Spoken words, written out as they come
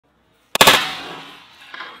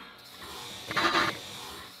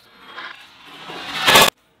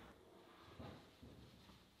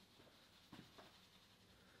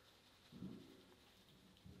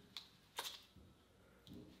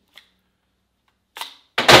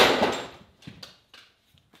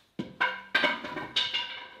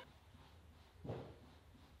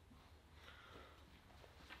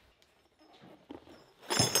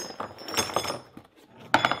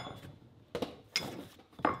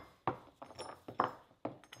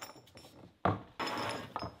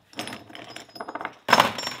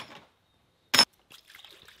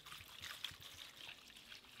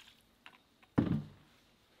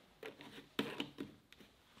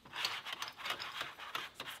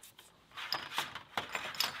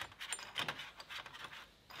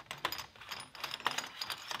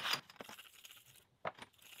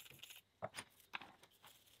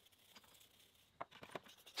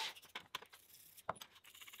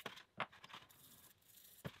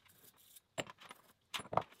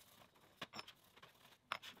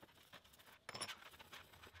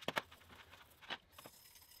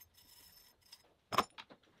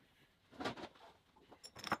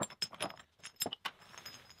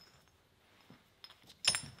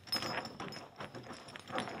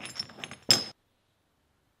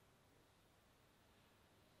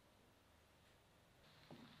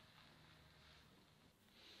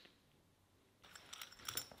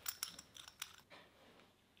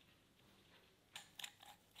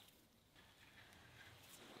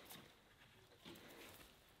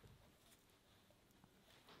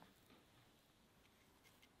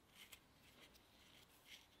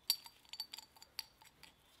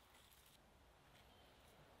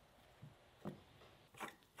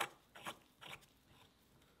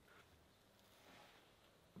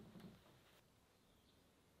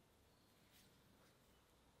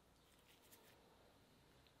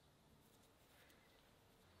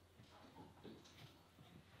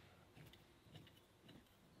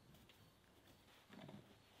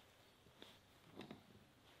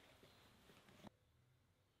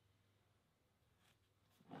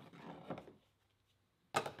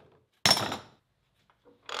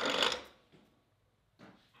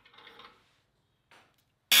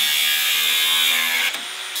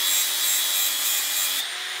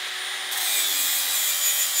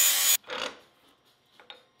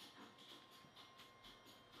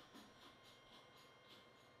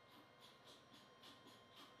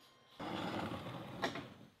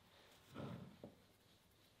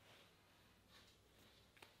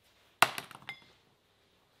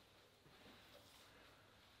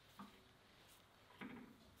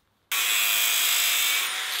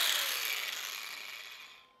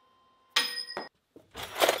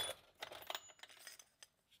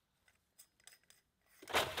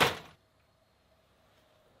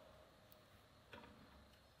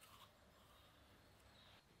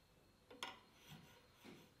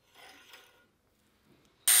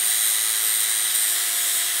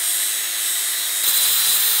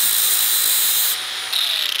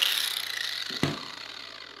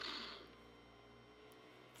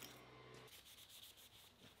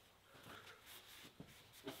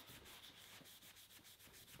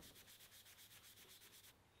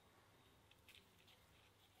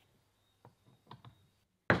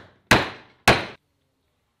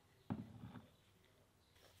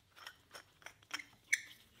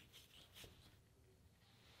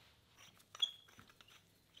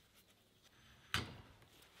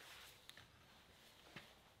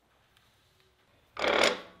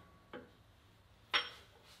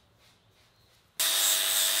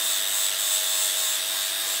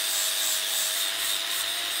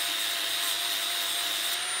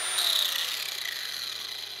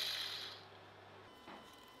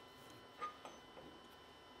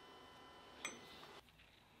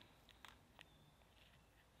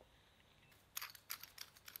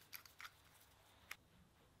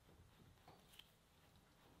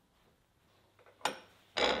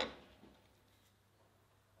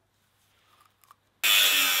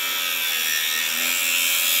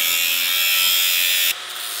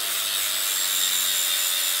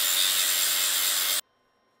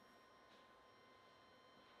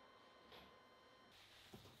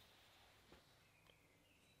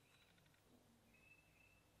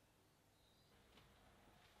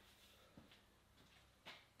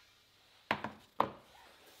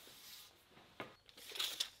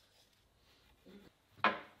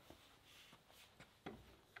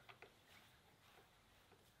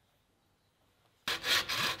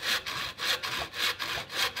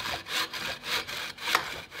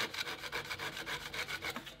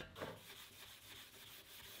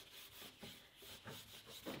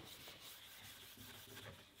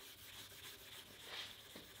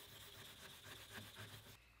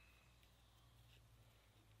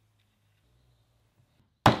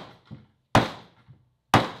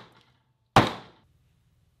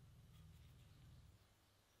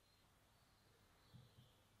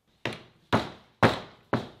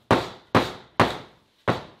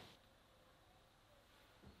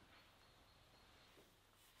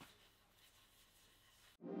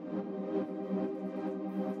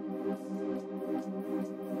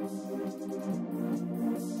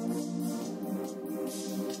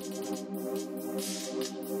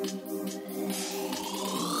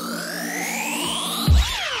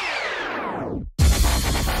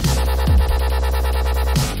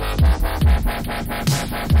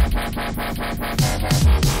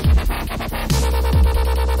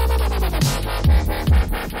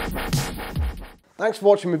Thanks for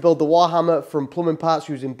watching me build the WarHammer from plumbing parts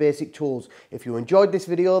using basic tools. If you enjoyed this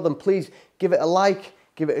video, then please give it a like,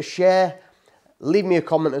 give it a share, leave me a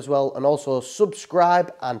comment as well, and also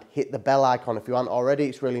subscribe and hit the bell icon if you aren't already.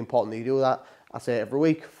 It's really important that you do that. I say it every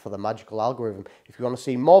week for the magical algorithm. If you want to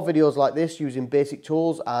see more videos like this using basic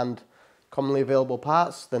tools and commonly available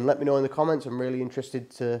parts, then let me know in the comments. I'm really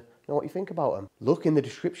interested to know what you think about them. Look in the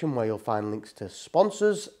description where you'll find links to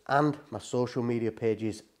sponsors and my social media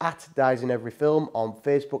pages at DiesInEveryFilm on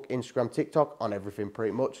Facebook, Instagram, TikTok, on everything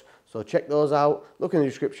pretty much. So check those out. Look in the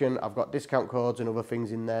description. I've got discount codes and other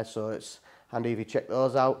things in there, so it's handy if you check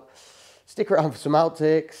those out. Stick around for some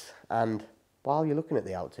outtakes, and while you're looking at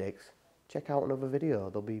the outtakes, check out another video.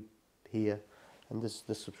 They'll be here, and there's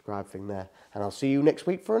the subscribe thing there. And I'll see you next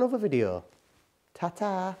week for another video.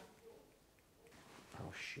 Ta-ta!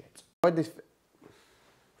 Oh shit. Why this?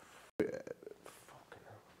 Fucking.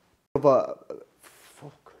 But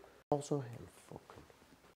fuck. Also him. Fucking.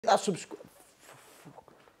 That subscribe.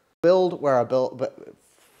 Fucking. Build where I built, but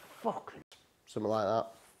fucking something like that.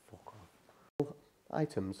 Fuck off.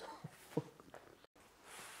 Items. Fuck.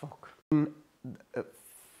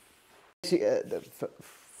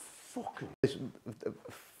 Fucking. This.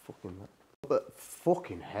 Fucking. But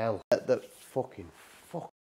fucking hell. The fucking. Fuck.